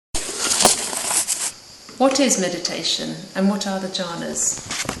What is meditation and what are the jhanas?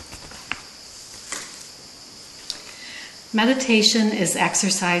 Meditation is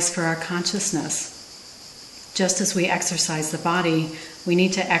exercise for our consciousness. Just as we exercise the body, we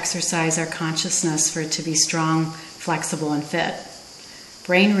need to exercise our consciousness for it to be strong, flexible, and fit.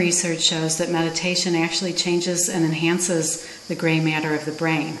 Brain research shows that meditation actually changes and enhances the gray matter of the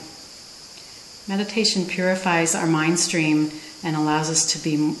brain. Meditation purifies our mind stream and allows us to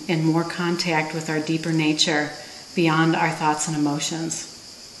be in more contact with our deeper nature beyond our thoughts and emotions.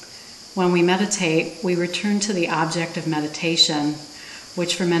 When we meditate, we return to the object of meditation,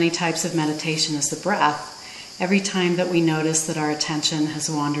 which for many types of meditation is the breath, every time that we notice that our attention has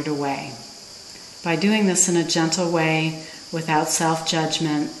wandered away. By doing this in a gentle way, without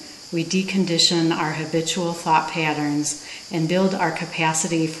self-judgment, we decondition our habitual thought patterns and build our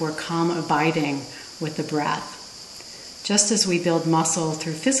capacity for calm abiding with the breath. Just as we build muscle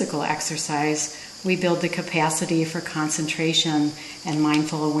through physical exercise, we build the capacity for concentration and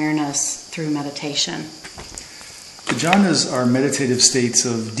mindful awareness through meditation. The jhanas are meditative states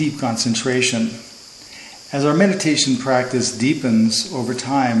of deep concentration. As our meditation practice deepens over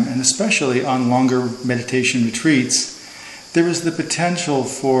time, and especially on longer meditation retreats, there is the potential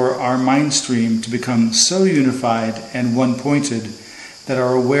for our mind stream to become so unified and one-pointed that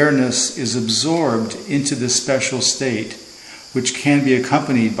our awareness is absorbed into this special state, which can be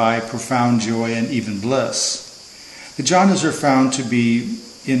accompanied by profound joy and even bliss. The jhanas are found to be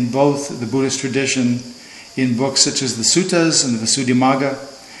in both the Buddhist tradition, in books such as the Suttas and the Visuddhimagga,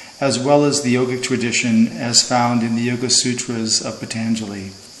 as well as the yogic tradition as found in the Yoga Sutras of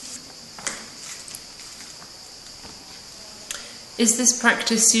Patanjali. Is this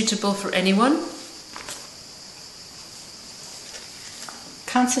practice suitable for anyone?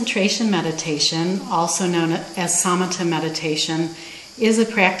 Concentration meditation, also known as samatha meditation, is a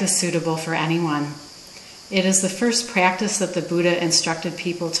practice suitable for anyone. It is the first practice that the Buddha instructed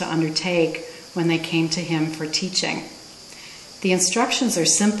people to undertake when they came to him for teaching. The instructions are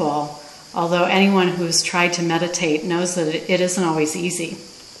simple, although anyone who has tried to meditate knows that it isn't always easy.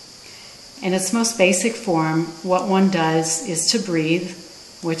 In its most basic form, what one does is to breathe,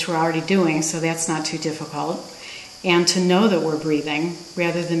 which we're already doing, so that's not too difficult, and to know that we're breathing,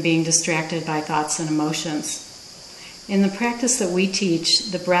 rather than being distracted by thoughts and emotions. In the practice that we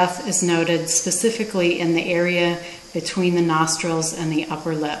teach, the breath is noted specifically in the area between the nostrils and the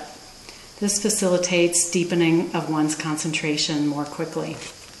upper lip. This facilitates deepening of one's concentration more quickly.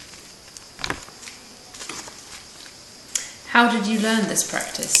 How did you learn this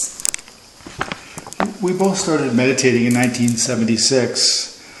practice? We both started meditating in 1976,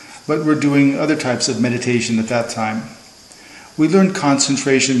 but we're doing other types of meditation at that time. We learned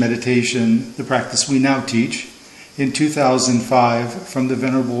concentration meditation, the practice we now teach, in 2005 from the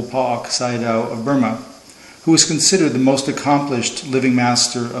Venerable Pa-Auk Sayadaw of Burma, who is considered the most accomplished living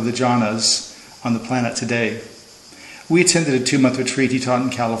master of the jhanas on the planet today. We attended a 2-month retreat he taught in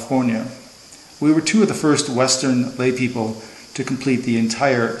California. We were 2 of the first Western lay people to complete the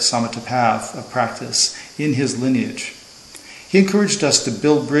entire samatha path of practice in his lineage. He encouraged us to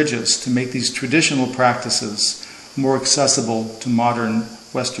build bridges to make these traditional practices more accessible to modern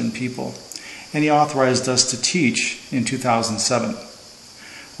Western people, and he authorized us to teach in 2007.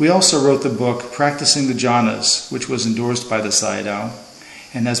 We also wrote the book Practicing the Jhanas, which was endorsed by the Sayadaw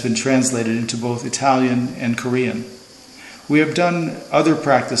and has been translated into both Italian and Korean. We have done other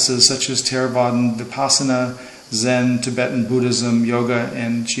practices such as Theravada, Vipassana, Zen, Tibetan Buddhism, yoga,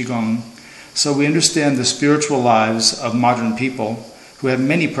 and Qigong. So we understand the spiritual lives of modern people who have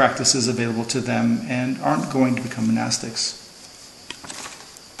many practices available to them and aren't going to become monastics.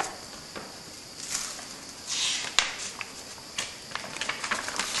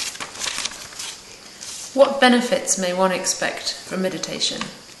 What benefits may one expect from meditation?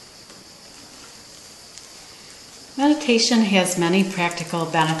 Meditation has many practical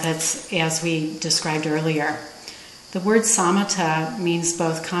benefits, as we described earlier. The word samatha means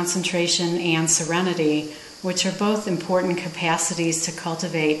both concentration and serenity, which are both important capacities to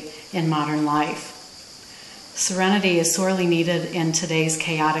cultivate in modern life. Serenity is sorely needed in today's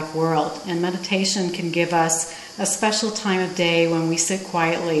chaotic world, and meditation can give us a special time of day when we sit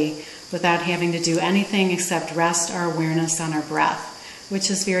quietly without having to do anything except rest our awareness on our breath, which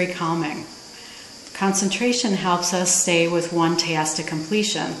is very calming. Concentration helps us stay with one task to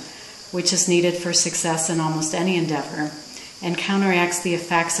completion, which is needed for success in almost any endeavor, and counteracts the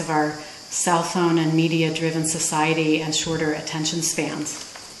effects of our cell phone and media-driven society and shorter attention spans.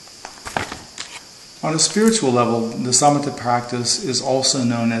 On a spiritual level, the samatha practice is also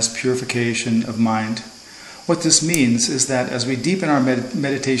known as purification of mind. What this means is that as we deepen our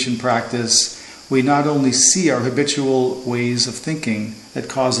meditation practice, we not only see our habitual ways of thinking that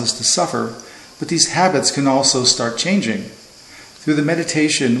cause us to suffer, but these habits can also start changing. Through the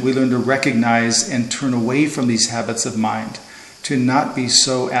meditation, we learn to recognize and turn away from these habits of mind, to not be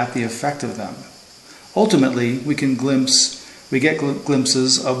so at the effect of them. Ultimately, we get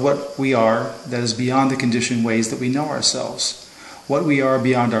glimpses of what we are that is beyond the conditioned ways that we know ourselves, what we are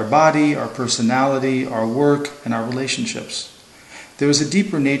beyond our body, our personality, our work, and our relationships. There is a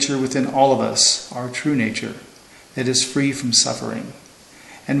deeper nature within all of us, our true nature, that is free from suffering.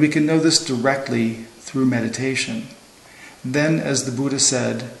 And we can know this directly through meditation. Then, as the Buddha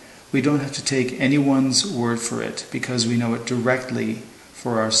said, we don't have to take anyone's word for it because we know it directly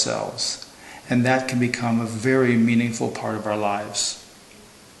for ourselves. And that can become a very meaningful part of our lives.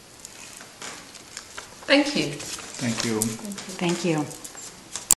 Thank you. Thank you. Thank you.